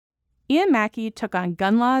Ian Mackey took on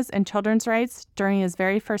gun laws and children's rights during his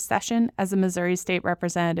very first session as a Missouri state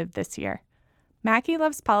representative this year. Mackey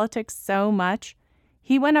loves politics so much,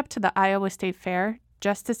 he went up to the Iowa State Fair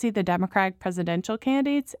just to see the Democratic presidential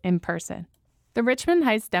candidates in person. The Richmond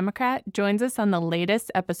Heights Democrat joins us on the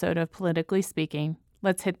latest episode of Politically Speaking.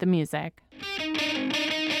 Let's hit the music.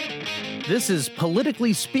 This is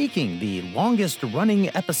Politically Speaking, the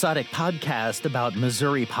longest-running episodic podcast about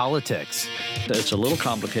Missouri politics. It's a little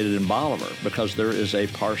complicated in Bolivar because there is a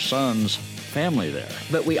Parsons family there.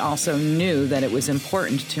 But we also knew that it was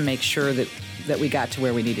important to make sure that we got to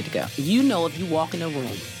where we needed to go. You know, if you walk in a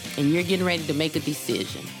room and you're getting ready to make a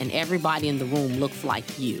decision and everybody in the room looks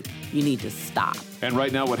like you need to stop. And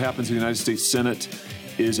right now what happens in the United States Senate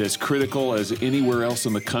is as critical as anywhere else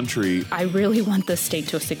in the country. I really want the state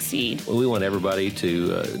to succeed. Well, we want everybody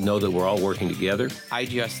to know that we're all working together. I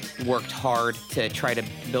just worked hard to try to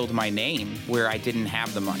build my name where I didn't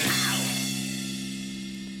have the money.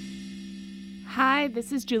 Hi,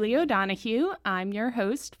 this is Julie O'Donohue. I'm your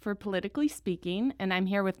host for Politically Speaking, and I'm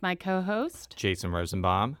here with my co-host, Jason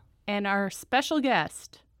Rosenbaum, and our special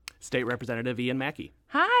guest, State Representative Ian Mackey.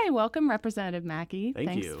 Hi, welcome, Representative Mackey.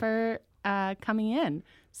 Thanks you. Thanks for coming in.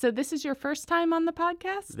 So this is your first time on the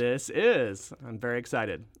podcast? This is. I'm very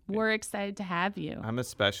excited. We're excited to have you. I'm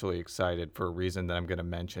especially excited for a reason that I'm going to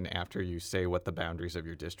mention after you say what the boundaries of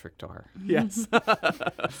your district are. Yes.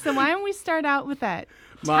 So why don't we start out with that?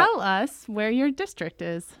 Tell us where your district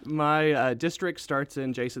is. My district starts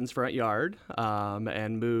in Jason's front yard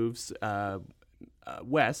and moves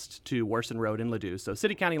west to Warson Road in Ladue. So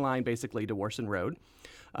city county line basically to Warson Road.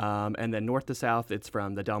 And then north to south, it's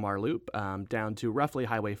from the Del Mar Loop down to roughly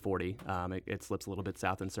Highway 40. It slips a little bit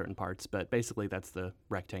south in certain parts, but basically that's the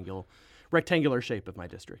rectangular shape of my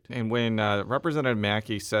district. And when Representative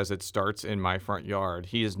Mackey says it starts in my front yard,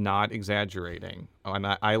 he is not exaggerating. And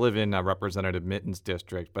I live in Representative Mitten's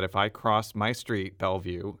district, but if I cross my street,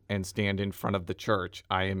 Bellevue, and stand in front of the church,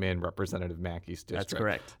 I am in Representative Mackey's district. That's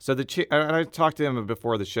correct. So I talked to him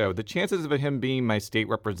before the show. The chances of him being my state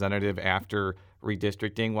representative after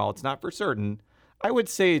redistricting, while it's not for certain, I would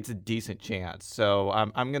say it's a decent chance. So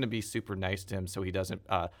I'm going to be super nice to him so he doesn't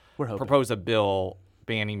propose a bill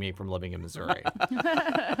banning me from living in Missouri.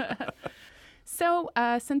 So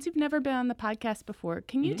since you've never been on the podcast before,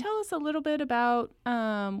 can you tell us a little bit about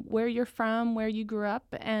where you're from, where you grew up,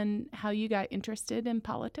 and how you got interested in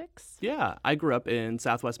politics? Yeah, I grew up in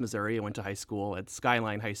Southwest Missouri. I went to high school at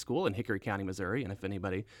Skyline High School in Hickory County, Missouri. And if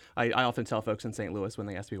anybody, I often tell folks in St. Louis when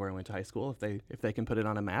they ask me where I went to high school, if they can put it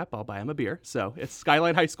on a map, I'll buy them a beer. So it's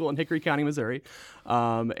Skyline High School in Hickory County, Missouri.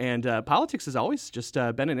 And politics has always just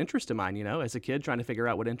been an interest of mine. You know, as a kid trying to figure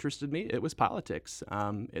out what interested me, it was politics.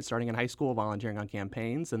 Starting in high school, volunteering on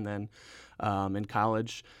campaigns, and then in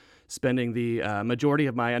college, spending the majority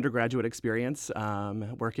of my undergraduate experience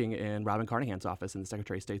working in Robin Carnahan's office in the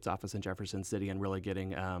Secretary of State's office in Jefferson City and really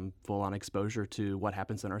getting full-on exposure to what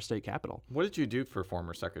happens in our state capitol. What did you do for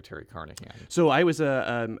former Secretary Carnahan? So I was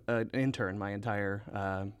an intern my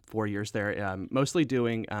entire 4 years there, mostly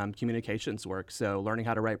doing communications work. So learning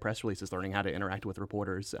how to write press releases, learning how to interact with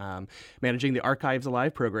reporters, managing the Archives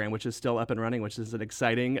Alive program, which is still up and running, which is an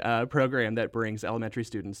exciting program that brings elementary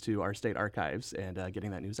students to our state archives and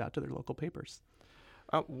getting that news out to their local papers.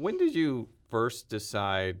 When did you first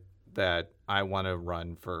decide that I want to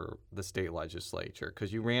run for the state legislature?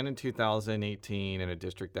 Because you ran in 2018 in a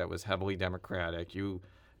district that was heavily Democratic. You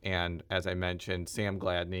and, as I mentioned, Sam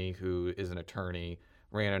Gladney, who is an attorney,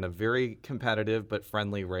 ran in a very competitive but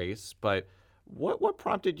friendly race. But what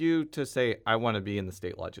prompted you to say, I want to be in the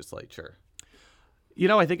state legislature? You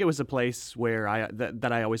know, I think it was a place where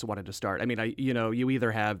that I always wanted to start. I mean, you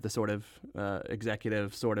either have the sort of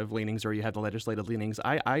executive sort of leanings or you have the legislative leanings.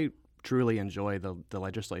 I truly enjoy the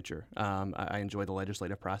legislature. I enjoy the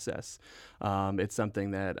legislative process. It's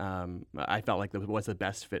something that I felt like was the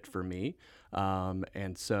best fit for me. And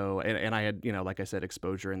I had, like I said,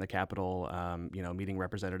 exposure in the Capitol, meeting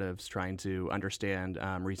representatives, trying to understand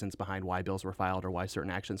reasons behind why bills were filed or why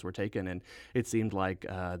certain actions were taken. And it seemed like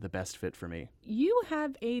the best fit for me. You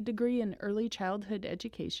have a degree in early childhood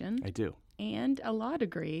education. I do. And a law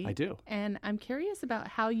degree. I do. And I'm curious about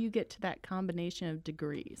how you get to that combination of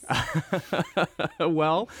degrees.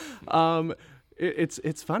 Well,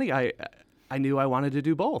 it's funny. I knew I wanted to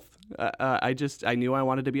do both. I knew I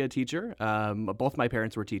wanted to be a teacher. Both my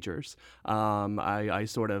parents were teachers. I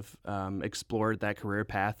sort of explored that career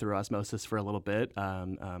path through osmosis for a little bit,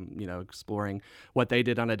 exploring what they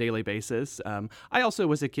did on a daily basis. I also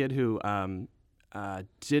was a kid who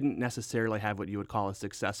didn't necessarily have what you would call a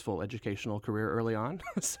successful educational career early on.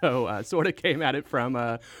 So sort of came at it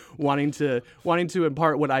from wanting to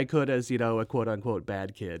impart what I could as, a quote unquote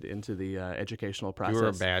bad kid into the educational process. You were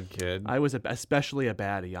a bad kid. I was especially a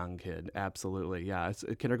bad young kid. Absolutely. Yeah.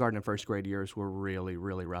 Kindergarten and first grade years were really,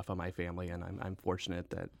 really rough on my family. And I'm fortunate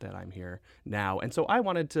that I'm here now. And so I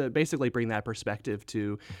wanted to basically bring that perspective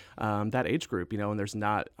to that age group, and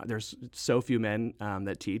there's so few men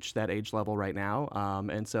that teach that age level right now.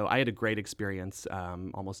 And so I had a great experience,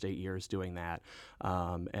 almost 8 years doing that.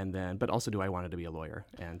 But also I wanted to be a lawyer.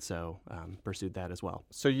 And so pursued that as well.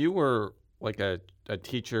 So you were like a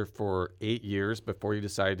teacher for 8 years before you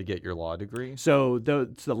decided to get your law degree? So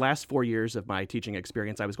the last 4 years of my teaching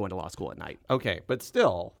experience, I was going to law school at night. Okay, but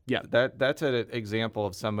still, yeah, that's an example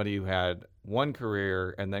of somebody who had one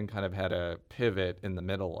career and then kind of had a pivot in the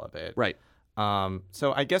middle of it. Right.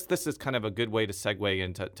 So I guess this is kind of a good way to segue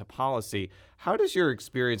into policy. How does your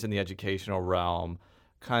experience in the educational realm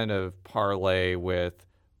kind of parlay with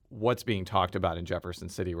what's being talked about in Jefferson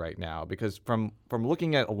City right now? Because from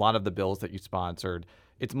looking at a lot of the bills that you sponsored,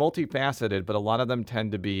 it's multifaceted, but a lot of them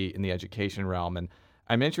tend to be in the education realm. And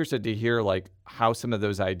I'm interested to hear how some of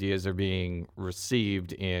those ideas are being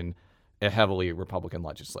received in a heavily Republican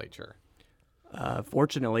legislature.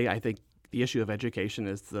 Fortunately, I think the issue of education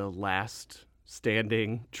is the last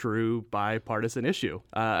standing true bipartisan issue.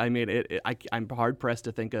 I'm hard-pressed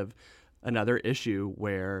to think of another issue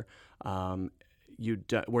where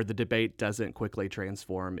where the debate doesn't quickly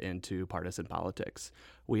transform into partisan politics.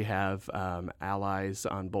 We have allies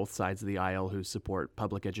on both sides of the aisle who support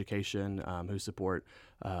public education, who support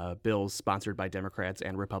bills sponsored by Democrats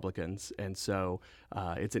and Republicans, and so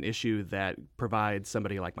it's an issue that provides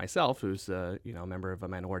somebody like myself, who's a member of a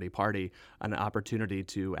minority party, an opportunity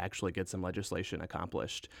to actually get some legislation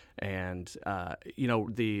accomplished. And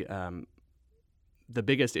the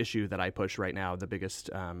biggest issue that I push right now, the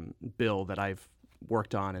biggest bill that I've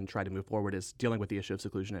worked on and tried to move forward, is dealing with the issue of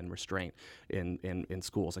seclusion and restraint in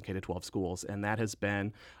schools, in K-12 schools. And that has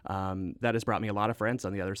brought me a lot of friends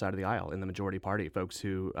on the other side of the aisle in the majority party, folks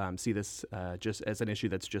who see this just as an issue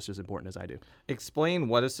that's just as important as I do. Explain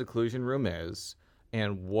what a seclusion room is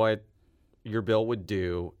and what your bill would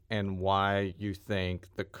do and why you think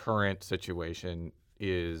the current situation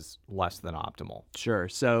is less than optimal. Sure.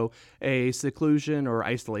 So a seclusion or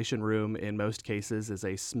isolation room in most cases is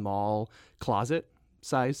a small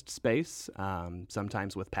closet-sized space,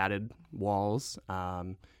 sometimes with padded walls,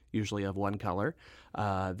 usually of one color,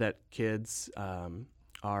 that kids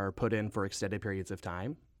are put in for extended periods of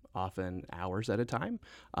time, often hours at a time,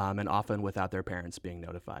 and often without their parents being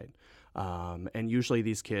notified. And usually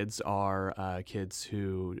these kids are kids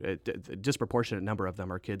who, a disproportionate number of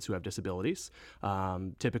them are kids who have disabilities,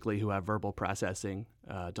 typically who have verbal processing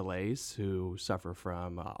delays, who suffer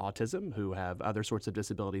from autism, who have other sorts of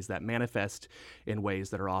disabilities that manifest in ways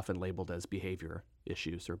that are often labeled as behavior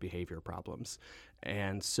issues or behavior problems.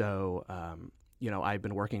 And so I've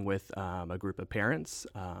been working with a group of parents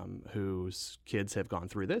whose kids have gone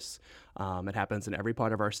through this. It happens in every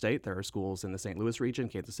part of our state. There are schools in the St. Louis region,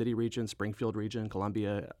 Kansas City region, Springfield region,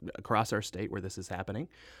 Columbia, across our state where this is happening.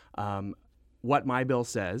 What my bill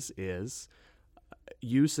says is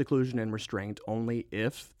use seclusion and restraint only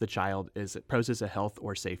if the child poses a health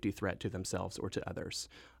or safety threat to themselves or to others.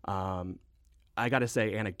 I got to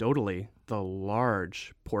say, anecdotally, the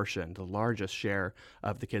largest share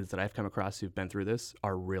of the kids that I've come across who've been through this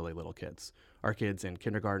are really little kids. Our kids in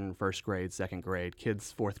kindergarten, first grade, second grade, kids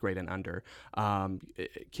fourth grade and under,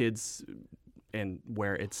 kids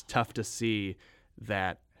where it's tough to see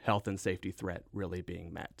that health and safety threat really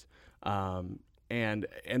being met. And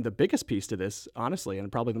the biggest piece to this, honestly, and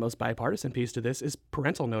probably the most bipartisan piece to this, is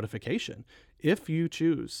parental notification. If you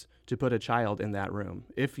choose to put a child in that room,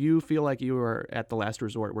 if you feel like you are at the last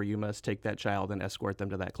resort where you must take that child and escort them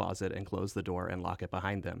to that closet and close the door and lock it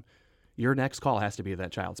behind them, your next call has to be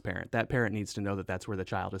that child's parent. That parent needs to know that that's where the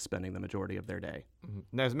child is spending the majority of their day.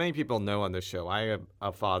 Now, as many people know on this show, I am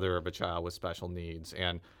a father of a child with special needs,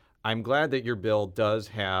 and I'm glad that your bill does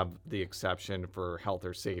have the exception for health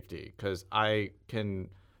or safety, because I can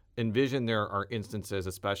envision there are instances,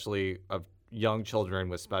 especially of young children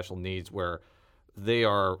with special needs, where they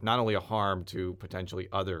are not only a harm to potentially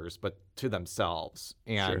others, but to themselves.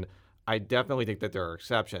 And Sure. I definitely think that there are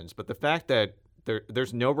exceptions. But the fact that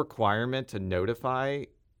there's no requirement to notify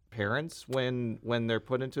parents when they're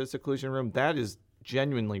put into a seclusion room, that is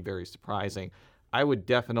genuinely very surprising. I would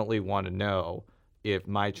definitely want to know if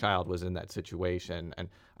my child was in that situation. And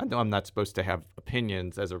I know I'm not supposed to have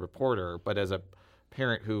opinions as a reporter, but as a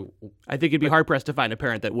parent who I think you'd be hard pressed to find a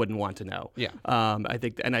parent that wouldn't want to know. Yeah. I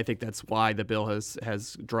think that's why the bill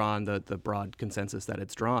has drawn the broad consensus that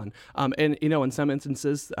it's drawn. And in some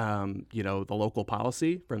instances, the local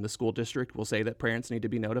policy from the school district will say that parents need to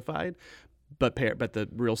be notified. But the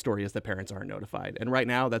real story is that parents aren't notified. And right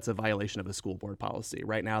now, that's a violation of the school board policy.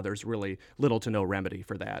 Right now, there's really little to no remedy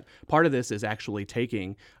for that. Part of this is actually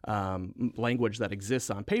taking language that exists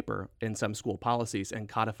on paper in some school policies and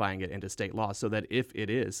codifying it into state law so that if it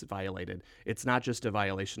is violated, it's not just a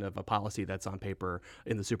violation of a policy that's on paper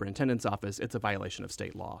in the superintendent's office, it's a violation of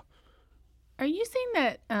state law. Are you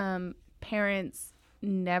saying that parents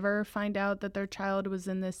never find out that their child was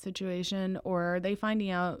in this situation, or are they finding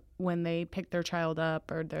out when they pick their child up,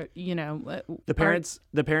 or the parents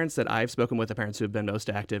that I've spoken with, the parents who have been most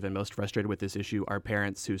active and most frustrated with this issue are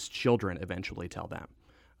parents whose children eventually tell them.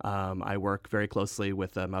 I work very closely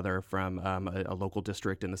with a mother from a local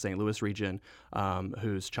district in the St. Louis region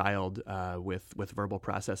whose child with verbal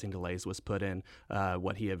processing delays was put in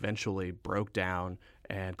what he eventually broke down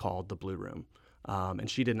and called the Blue Room. And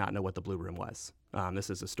she did not know what the Blue Room was. This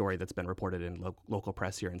is a story that's been reported in local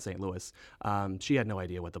press here in St. Louis. She had no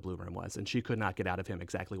idea what the Blue Room was, and she could not get out of him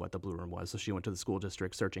exactly what the Blue Room was. So she went to the school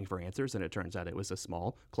district searching for answers, and it turns out it was a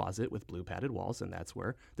small closet with blue padded walls, and that's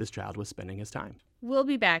where this child was spending his time. We'll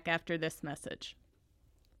be back after this message.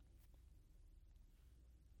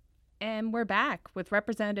 And we're back with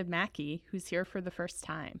Representative Mackey, who's here for the first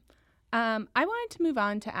time. I wanted to move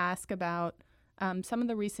on to ask about some of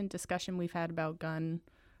the recent discussion we've had about gun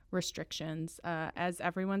restrictions. As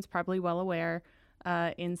everyone's probably well aware,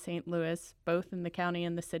 in St. Louis, both in the county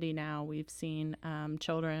and the city now, we've seen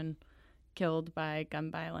children killed by gun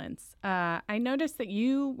violence. I noticed that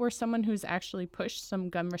you were someone who's actually pushed some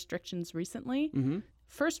gun restrictions recently. Mm-hmm.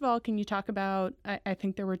 First of all, can you talk about, I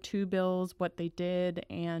think there were 2 bills, what they did,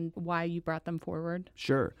 and why you brought them forward?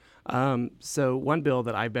 Sure. So one bill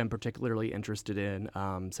that I've been particularly interested in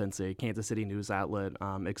since a Kansas City news outlet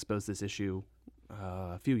exposed this issue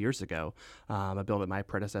a few years ago, a bill that my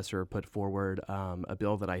predecessor put forward, a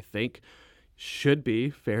bill that I think should be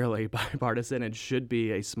fairly bipartisan and should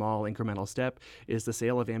be a small incremental step, is the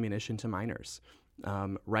sale of ammunition to minors.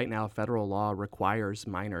 Right now, federal law requires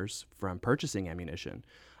minors from purchasing ammunition.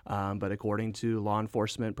 But according to law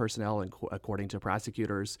enforcement personnel and according to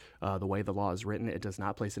prosecutors, the way the law is written, it does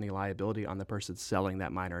not place any liability on the person selling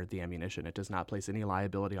that minor the ammunition. It does not place any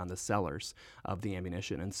liability on the sellers of the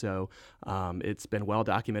ammunition. And so it's been well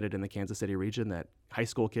documented in the Kansas City region that high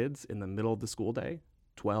school kids in the middle of the school day,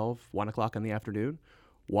 1 o'clock in the afternoon,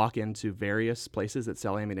 walk into various places that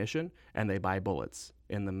sell ammunition and they buy bullets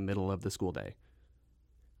in the middle of the school day.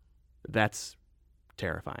 That's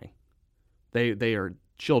terrifying. They are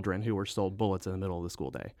children who were sold bullets in the middle of the school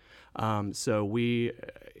day. So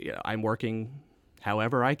I'm working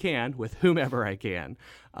however I can with whomever I can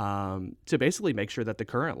to basically make sure that the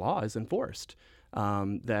current law is enforced.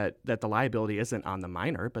 That the liability isn't on the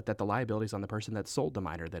minor, but that the liability is on the person that sold the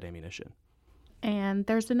minor that ammunition. And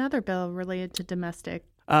there's another bill related to domestic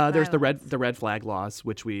There's the red flag laws,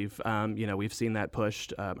 which we've seen that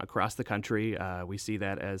pushed across the country. We see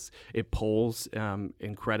that as it polls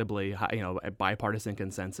incredibly high, a bipartisan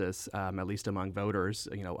consensus, at least among voters,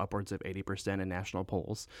 upwards of 80% in national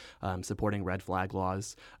polls, supporting red flag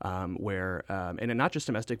laws, where and not just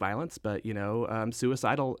domestic violence, but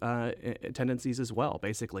suicidal tendencies as well.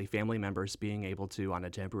 Basically, family members being able to, on a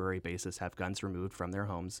temporary basis, have guns removed from their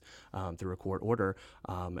homes through a court order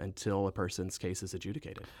until a person's case is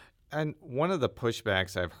adjudicated. And one of the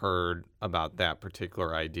pushbacks I've heard about that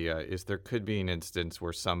particular idea is there could be an instance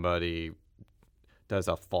where somebody does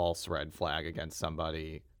a false red flag against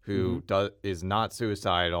somebody who is not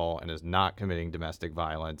suicidal and is not committing domestic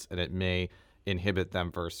violence, and it may inhibit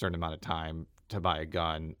them for a certain amount of time to buy a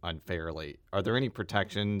gun unfairly. Are there any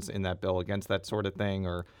protections in that bill against that sort of thing,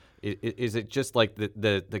 or is it just like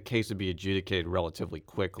the case would be adjudicated relatively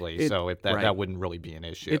quickly, so if that wouldn't really be an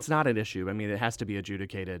issue? It's not an issue. I mean, it has to be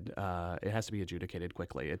adjudicated. It has to be adjudicated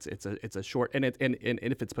quickly. It's a short and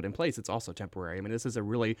if it's put in place, it's also temporary. I mean, this is a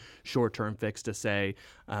really short-term fix to say,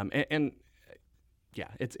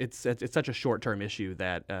 it's such a short-term issue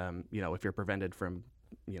that if you're prevented from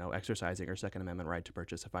exercising your Second Amendment right to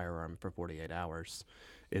purchase a firearm for 48 hours.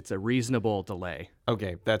 It's a reasonable delay.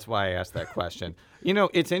 Okay, that's why I asked that question.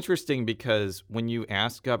 It's interesting because when you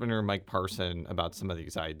ask Governor Mike Parson about some of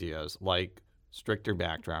these ideas, like stricter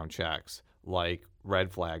background checks, like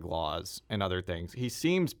red flag laws and other things, he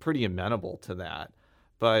seems pretty amenable to that.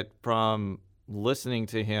 But from listening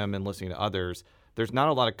to him and listening to others, there's not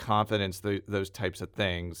a lot of confidence that those types of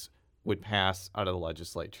things would pass out of the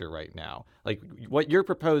legislature right now. Like, what you're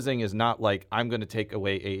proposing is not like, I'm going to take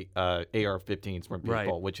away AR-15s from people,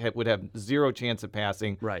 Right. which would have zero chance of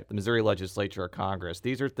passing Right. the Missouri legislature or Congress.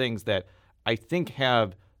 These are things that I think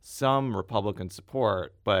have some Republican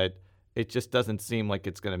support, but it just doesn't seem like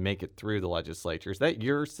it's going to make it through the legislature. Is that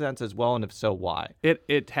your sense as well? And if so, why?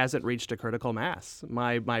 It hasn't reached a critical mass.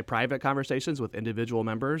 My private conversations with individual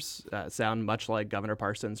members sound much like Governor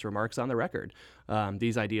Parsons' remarks on the record.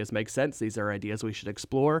 These ideas make sense. These are ideas we should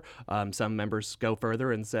explore. Some members go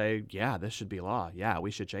further and say, yeah, this should be law. Yeah,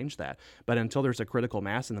 we should change that. But until there's a critical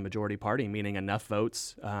mass in the majority party, meaning enough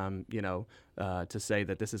votes, to say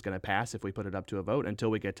that this is going to pass if we put it up to a vote,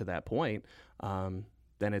 until we get to that point,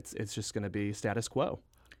 then it's just going to be status quo.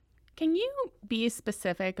 Can you be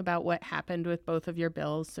specific about what happened with both of your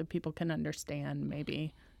bills so people can understand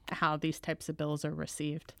maybe how these types of bills are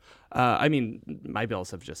received? I mean, my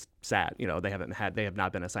bills have just sat. They have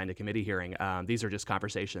not been assigned a committee hearing. These are just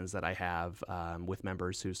conversations that I have with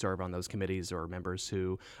members who serve on those committees, or members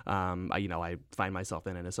who, I find myself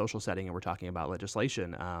in a social setting and we're talking about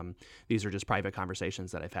legislation. These are just private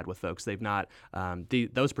conversations that I've had with folks. They've not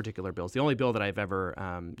those particular bills. The only bill that I've ever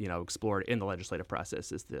explored in the legislative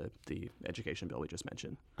process is the education bill we just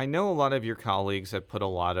mentioned. I know a lot of your colleagues have put a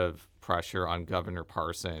lot of pressure on Governor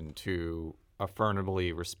Parson to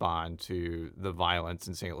affirmatively respond to the violence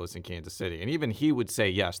in St. Louis and Kansas City. And even he would say,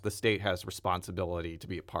 yes, the state has responsibility to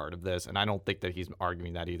be a part of this. And I don't think that he's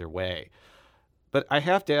arguing that either way. But I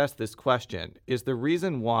have to ask this question. Is the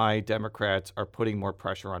reason why Democrats are putting more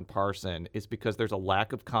pressure on Parson is because there's a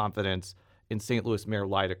lack of confidence in St. Louis Mayor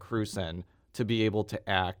Lyda Krewson to be able to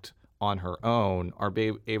act on her own or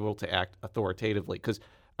be able to act authoritatively? Because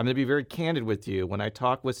I'm going to be very candid with you. When I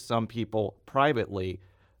talk with some people privately,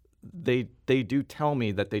 they do tell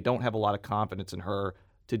me that they don't have a lot of confidence in her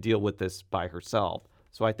to deal with this by herself.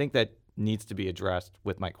 So I think that needs to be addressed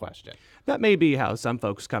with my question. That may be how some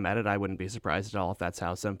folks come at it. I wouldn't be surprised at all if that's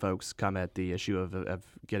how some folks come at the issue of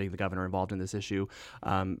getting the governor involved in this issue.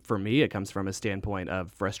 For me, it comes from a standpoint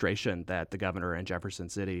of frustration that the governor and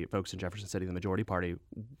folks in Jefferson City, the majority party,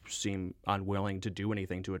 seem unwilling to do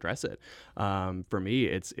anything to address it. For me,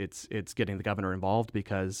 it's getting the governor involved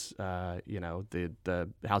because the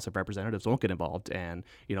House of Representatives won't get involved, and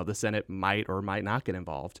the Senate might or might not get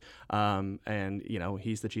involved. And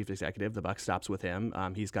he's the chief executive. The buck stops with him.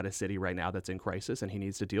 He's got a city right now that's in crisis, and he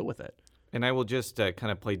needs to deal with it. And I will just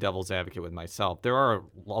kind of play devil's advocate with myself. There are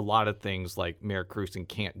a lot of things like Mayor Krewson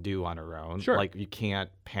can't do on her own. Sure. Like you can't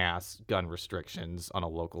pass gun restrictions on a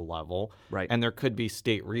local level. Right. And there could be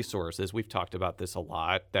state resources. We've talked about this a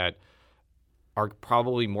lot that are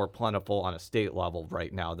probably more plentiful on a state level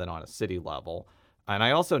right now than on a city level. And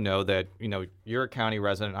I also know that, you're a county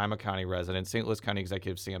resident, I'm a county resident. St. Louis County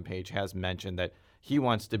Executive Sam Page has mentioned that he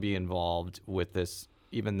wants to be involved with this,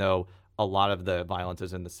 even though a lot of the violence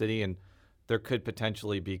is in the city, and there could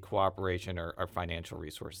potentially be cooperation or financial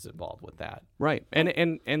resources involved with that. Right.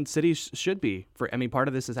 And cities should be. Part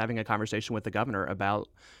of this is having a conversation with the governor about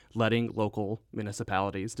letting local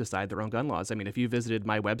municipalities decide their own gun laws. If you visited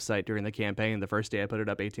my website during the campaign, the first day I put it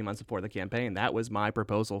up 18 months before the campaign, that was my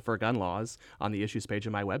proposal for gun laws on the issues page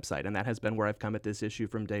of my website. And that has been where I've come at this issue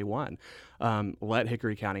from day one. Let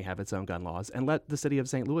Hickory County have its own gun laws, and let the city of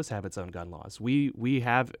St. Louis have its own gun laws. We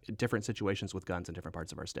have different situations with guns in different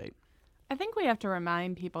parts of our state. I think we have to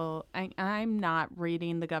remind people, I'm not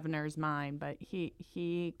reading the governor's mind, but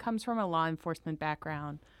he comes from a law enforcement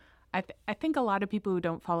background. I think a lot of people who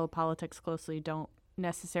don't follow politics closely don't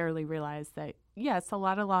necessarily realize that, yes, a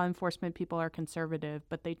lot of law enforcement people are conservative,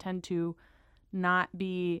 but they tend to not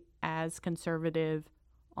be as conservative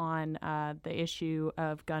on the issue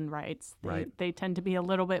of gun rights. They tend to be a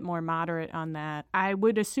little bit more moderate on that. I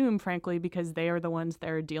would assume, frankly, because they are the ones that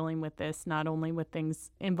are dealing with this, not only with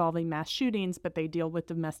things involving mass shootings, but they deal with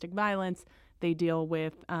domestic violence. They deal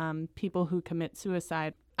with people who commit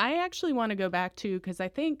suicide. I actually want to go back to, because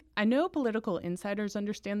I know political insiders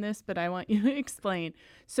understand this, but I want you to explain.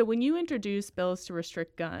 So when you introduce bills to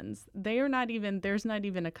restrict guns, there's not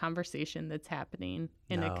even a conversation that's happening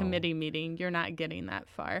in a committee meeting. You're not getting that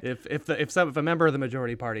far. If a member of the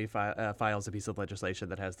majority party files a piece of legislation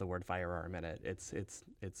that has the word firearm in it, it's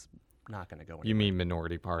not going to go anywhere. You mean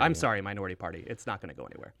minority party? I'm sorry, minority party. It's not going to go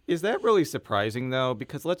anywhere. Is that really surprising, though?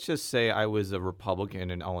 Because let's just say I was a Republican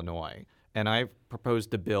in Illinois, and I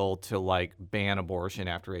proposed a bill to ban abortion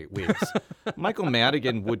after 8 weeks. Michael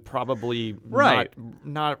Madigan would probably not.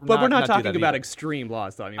 But we're not talking about extreme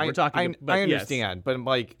laws, though. We're talking. I understand, yes.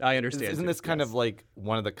 but I understand. Isn't this kind of like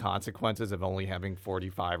one of the consequences of only having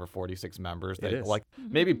 45 or 46 members? That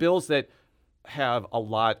maybe bills that have a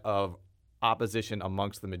lot of opposition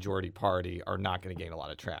amongst the majority party are not going to gain a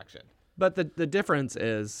lot of traction. But the difference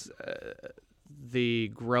is the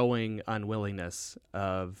growing unwillingness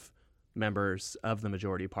of members of the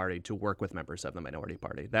majority party to work with members of the minority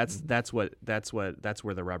party. That's where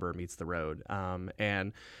the rubber meets the road.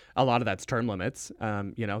 And a lot of that's term limits.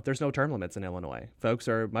 There's no term limits in Illinois. Folks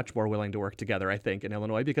are much more willing to work together, I think, in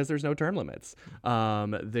Illinois because there's no term limits.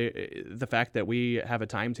 The fact that we have a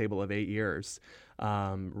timetable of 8 years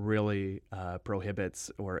really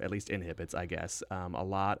prohibits, or at least inhibits, I guess, a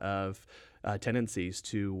lot of tendencies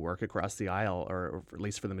to work across the aisle, or at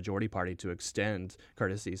least for the majority party to extend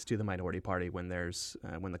courtesies to the minority party when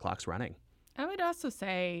the clock's running. I would also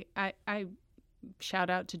say I shout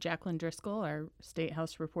out to Jacqueline Driscoll, our State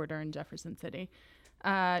House reporter in Jefferson City.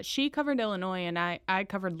 She covered Illinois, and I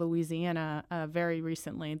covered Louisiana very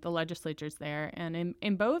recently, the legislatures there. And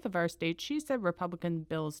in both of our states, she said Republican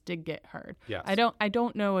bills did get heard. Yes. I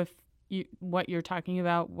don't know if what you're talking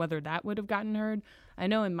about, whether that would have gotten heard. I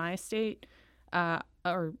know in my state,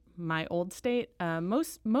 or my old state,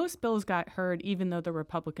 most bills got heard, even though the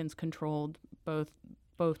Republicans controlled both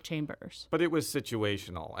chambers. But it was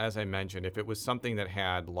situational. As I mentioned, if it was something that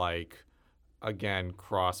had, like, again,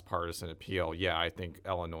 cross-partisan appeal, yeah, I think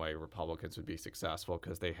Illinois Republicans would be successful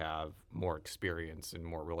because they have more experience and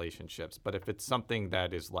more relationships. But if it's something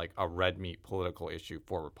that is like a red meat political issue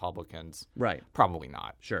for Republicans, right, probably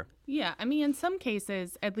not. Sure. Yeah, I mean, in some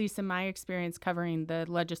cases, at least in my experience covering the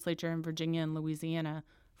legislature in Virginia and Louisiana,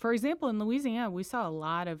 for example, in Louisiana, we saw a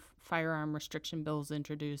lot of firearm restriction bills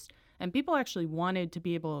introduced, and people actually wanted to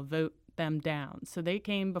be able to vote them down. So they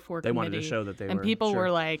came before committee. They wanted to show that they were. And people sure.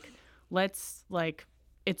 were like, let's, like,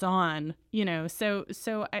 it's on, So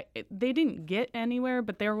they didn't get anywhere,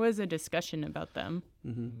 but there was a discussion about them.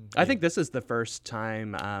 Mm-hmm. I think this is the first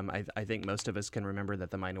time I think most of us can remember that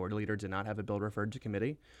the minority leader did not have a bill referred to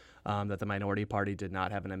committee, that the minority party did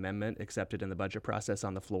not have an amendment accepted in the budget process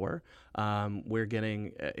on the floor. We're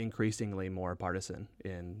getting increasingly more partisan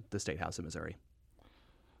in the State House of Missouri.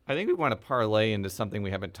 I think we want to parlay into something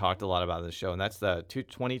we haven't talked a lot about in the show, and that's the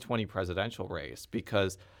 2020 presidential race,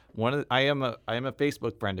 because I am a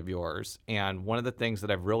Facebook friend of yours, and one of the things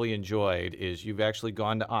that I've really enjoyed is you've actually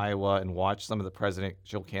gone to Iowa and watched some of the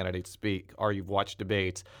presidential candidates speak, or you've watched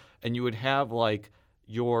debates, and you would have like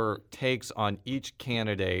your takes on each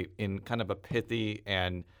candidate in kind of a pithy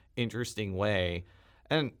and interesting way.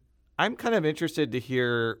 And I'm kind of interested to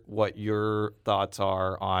hear what your thoughts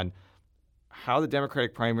are on how the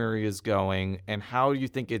Democratic primary is going, and how you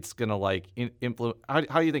think it's going to like influence. How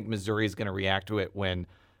do you think Missouri is going to react to it when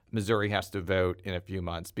Missouri has to vote in a few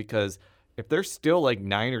months? Because if there's still like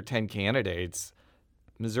 9 or 10 candidates,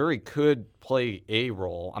 Missouri could play a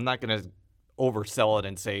role. I'm not going to oversell it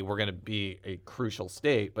and say we're going to be a crucial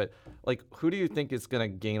state, but like, who do you think is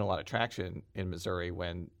going to gain a lot of traction in Missouri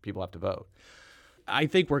when people have to vote? I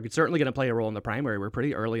think we're certainly going to play a role in the primary. We're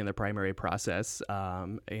pretty early in the primary process,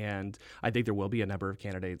 and I think there will be a number of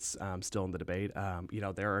candidates still in the debate.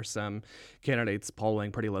 There are some candidates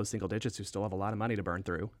polling pretty low single digits who still have a lot of money to burn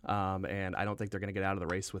through, and I don't think they're going to get out of the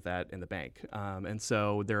race with that in the bank. And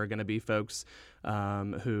so there are going to be folks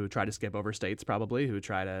who try to skip over states, probably, who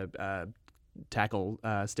try to tackle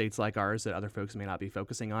states like ours that other folks may not be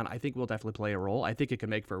focusing on. I think we'll definitely play a role. I think it can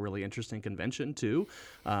make for a really interesting convention too,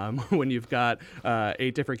 when you've got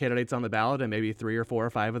 8 different candidates on the ballot and maybe 3 or 4 or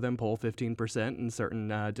 5 of them poll 15% in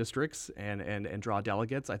certain districts and draw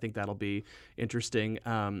delegates. I think that'll be interesting.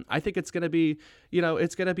 I think it's going to be,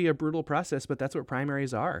 it's going to be a brutal process, but that's what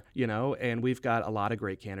primaries are, and we've got a lot of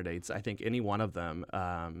great candidates. I think any one of them,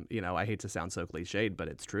 I hate to sound so cliched, but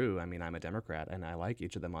it's true. I mean, I'm a Democrat and I like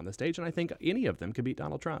each of them on the stage, and I think any of them could beat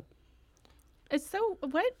Donald Trump. So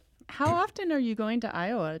how often are you going to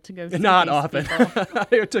Iowa to go see Not these often.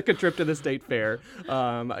 I took a trip to the state fair.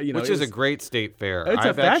 Which is a great state fair. It's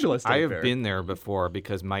a fabulous state fair. I have been there before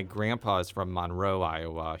because my grandpa is from Monroe,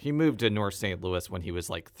 Iowa. He moved to North St. Louis when he was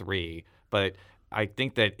like 3, but I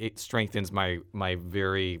think that it strengthens my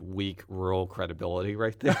very weak rural credibility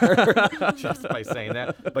right there, just by saying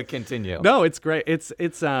that. But continue. No, it's great.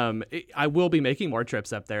 I will be making more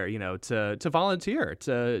trips up there, to volunteer,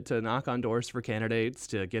 to knock on doors for candidates,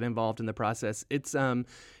 to get involved in the process.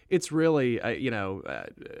 It's really,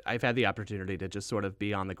 I've had the opportunity to just sort of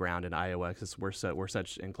be on the ground in Iowa because we're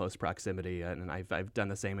such in close proximity, and I've done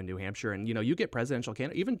the same in New Hampshire. And you get presidential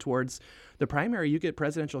candidates, even towards the primary, you get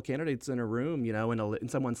presidential candidates in a room, in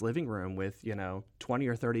someone's living room with 20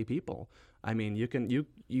 or 30 people. I mean,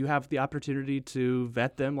 you have the opportunity to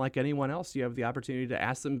vet them like anyone else. You have the opportunity to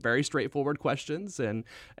ask them very straightforward questions and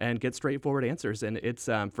get straightforward answers. And it's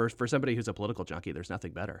for somebody who's a political junkie, there's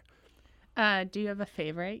nothing better. Do you have a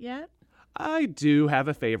favorite yet? I do have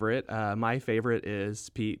a favorite. My favorite is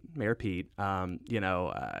Mayor Pete.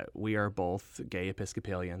 We are both gay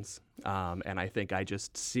Episcopalians, and I think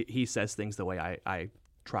he says things the way I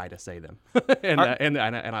try to say them, and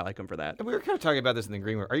I like him for that. We were kind of talking about this in the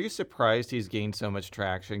green room. Are you surprised he's gained so much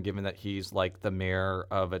traction, given that he's like the mayor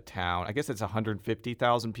of a town? I guess it's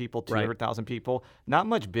 150,000 people, 200,000 people. Not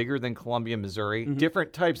much bigger than Columbia, Missouri. Mm-hmm.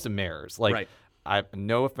 Different types of mayors. Like,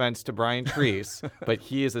 no offense to Brian Treese, but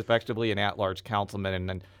he is effectively an at-large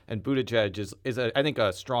councilman, and Buttigieg is I think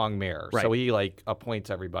a strong mayor. Right. So he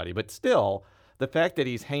appoints everybody. But still, the fact that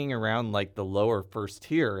he's hanging around like the lower first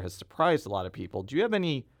tier has surprised a lot of people. Do you have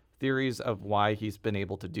any theories of why he's been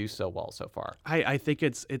able to do so well so far? I think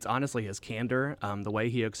it's honestly his candor, the way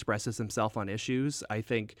he expresses himself on issues. I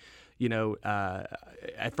think,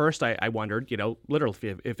 at first I wondered,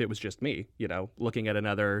 literally if it was just me, looking at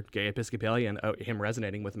another gay Episcopalian, him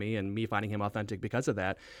resonating with me and me finding him authentic because of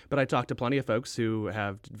that. But I talked to plenty of folks who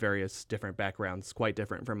have various different backgrounds, quite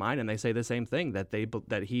different from mine, and they say the same thing,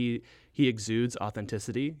 that he exudes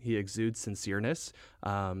authenticity, he exudes sincereness.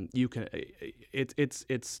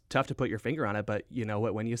 It's tough to put your finger on it, but you know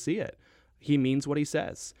what, when you see it, he means what he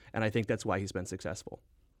says, and I think that's why he's been successful.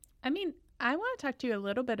 I mean, I want to talk to you a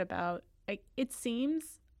little bit about, it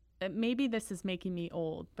seems, maybe this is making me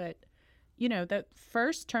old, but, the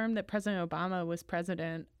first term that President Obama was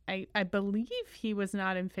president, I believe he was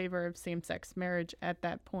not in favor of same-sex marriage at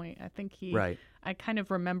that point. I think I kind of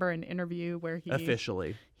remember an interview where he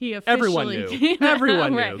officially everyone knew.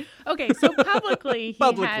 Everyone knew. Okay, so publicly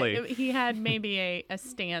he had maybe a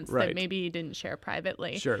stance that maybe he didn't share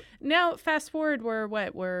privately. Sure. Now, fast forward,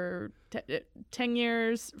 we're 10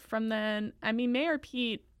 years from then. I mean, Mayor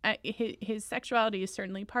Pete, his sexuality is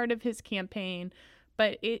certainly part of his campaign.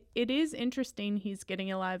 But it is interesting. He's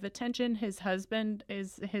getting a lot of attention. His husband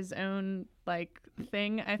is his own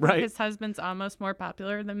thing. I think his husband's almost more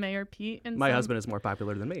popular than Mayor Pete. My husband is more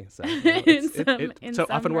popular than me, so it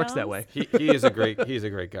often works that way. He is a great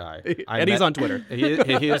guy, and he's on Twitter.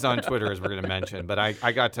 He is on Twitter, as we're going to mention. But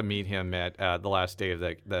I got to meet him at the last day of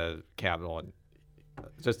the Capitol, and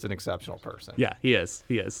just an exceptional person. Yeah, he is.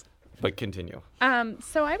 But continue.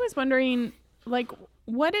 So I was wondering,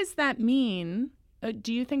 what does that mean?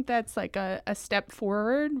 Do you think that's a step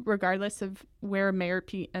forward, regardless of where Mayor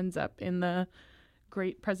Pete ends up in the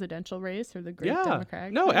great presidential race or the great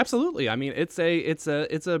Democratic race? race? Absolutely. I mean, it's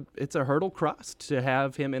a hurdle crossed to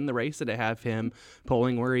have him in the race and to have him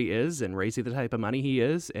polling where he is and raising the type of money he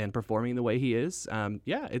is and performing the way he is.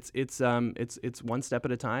 It's one step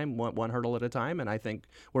at a time, one hurdle at a time, and I think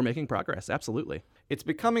we're making progress. Absolutely. It's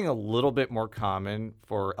becoming a little bit more common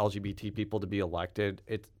for LGBT people to be elected.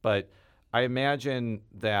 But I imagine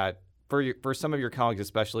that for some of your colleagues,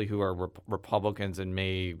 especially who are Republicans and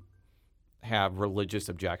may have religious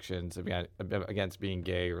objections against being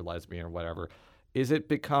gay or lesbian or whatever, is it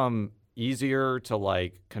become easier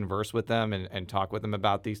to converse with them and talk with them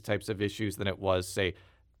about these types of issues than it was, say,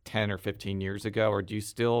 10 or 15 years ago? Or do you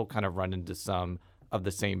still kind of run into some of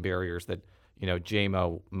the same barriers that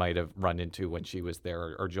JMO might have run into when she was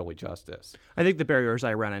there, or Jolie Justice? I think the barriers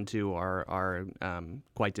I run into are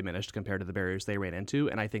quite diminished compared to the barriers they ran into,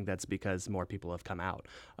 and I think that's because more people have come out.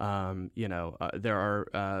 There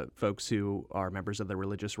are folks who are members of the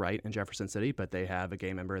religious right in Jefferson City, but they have a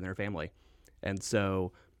gay member in their family, and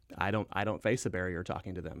so I don't face a barrier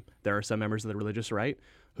talking to them. There are some members of the religious right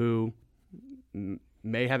who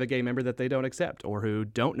may have a gay member that they don't accept, or who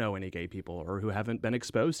don't know any gay people, or who haven't been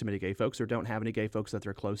exposed to many gay folks, or don't have any gay folks that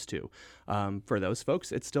they're close to. For those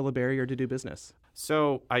folks, it's still a barrier to do business.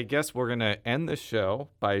 So I guess we're going to end the show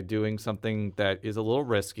by doing something that is a little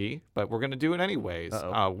risky, but we're going to do it anyways.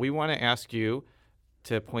 We want to ask you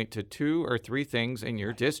to point to 2 or 3 things in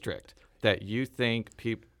your district that you think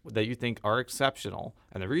are exceptional.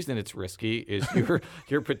 And the reason it's risky is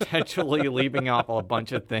you're potentially leaving off a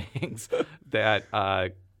bunch of things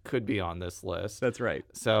that could be on this list. That's right.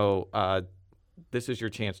 So this is your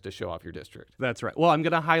chance to show off your district. That's right. Well, I'm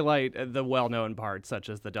going to highlight the well-known parts, such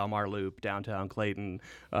as the Del Mar Loop, downtown Clayton.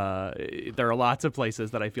 There are lots of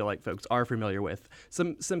places that I feel like folks are familiar with.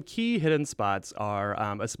 Some key hidden spots are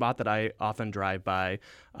a spot that I often drive by,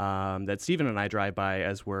 that Stephen and I drive by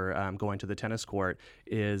as we're going to the tennis court,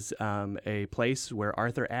 is a place where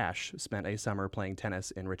Arthur Ashe spent a summer playing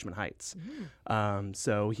tennis in Richmond Heights.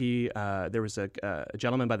 So there was a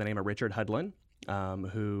gentleman by the name of Richard Hudlin,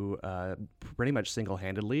 who pretty much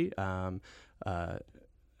single-handedly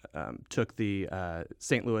took the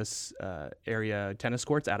St. Louis area tennis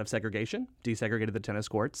courts out of segregation, desegregated the tennis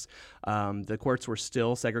courts. The courts were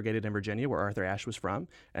still segregated in Virginia, where Arthur Ashe was from,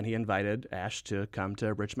 and he invited Ashe to come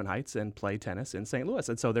to Richmond Heights and play tennis in St. Louis.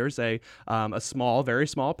 And so there's a small, very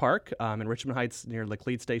small park in Richmond Heights near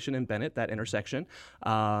Laclede Station and Bennett, that intersection,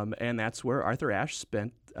 and that's where Arthur Ashe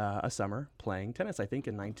spent a summer playing tennis, I think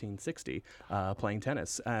in 1960, playing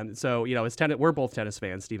tennis. So, we're both tennis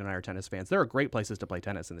fans. Steve and I are tennis fans. There are great places to play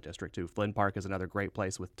tennis in the district, too. Flynn Park is another great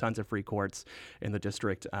place with tons of free courts in the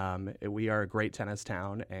district. We are a great tennis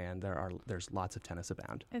town, and there's lots of tennis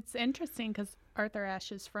abound. It's interesting because Arthur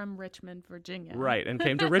Ashe is from Richmond, Virginia. Right, and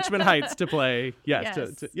came to Richmond Heights to play. Yes.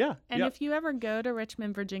 And if you ever go to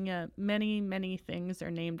Richmond, Virginia, many, many things are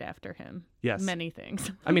named after him. Yes. Many things.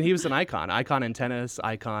 I mean, he was an icon in tennis,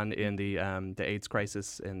 icon in the AIDS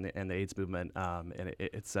crisis and the AIDS movement. And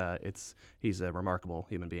he's a remarkable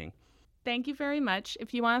human being. Thank you very much.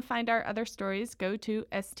 If you want to find our other stories, go to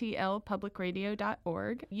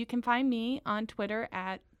stlpublicradio.org. You can find me on Twitter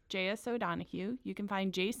at JS O'Donohue. You can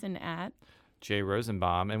find Jason at Jay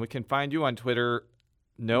Rosenbaum, and we can find you on Twitter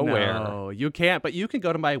nowhere. No, you can't, but you can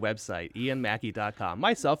go to my website, ianmackey.com.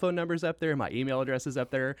 My cell phone number's up there. My email address is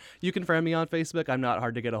up there. You can friend me on Facebook. I'm not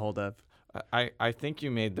hard to get a hold of. I think you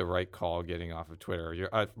made the right call getting off of Twitter.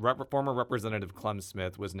 Former Representative Clem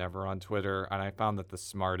Smith was never on Twitter, and I found that the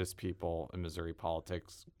smartest people in Missouri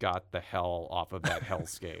politics got the hell off of that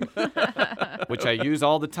hellscape, which I use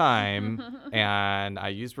all the time, and I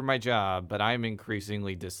use for my job, but I'm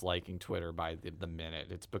increasingly disliking Twitter by the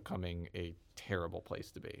minute. It's becoming a terrible place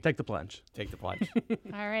to be. Take the plunge. Take the plunge.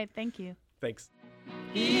 All right, thank you. Thanks.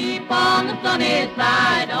 Keep on the sunny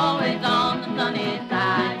side, always on the sunny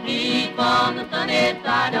side. Keep on the sunny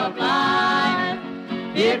side of life.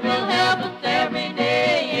 It will help us every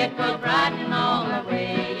day. It will brighten all the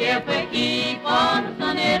way if we keep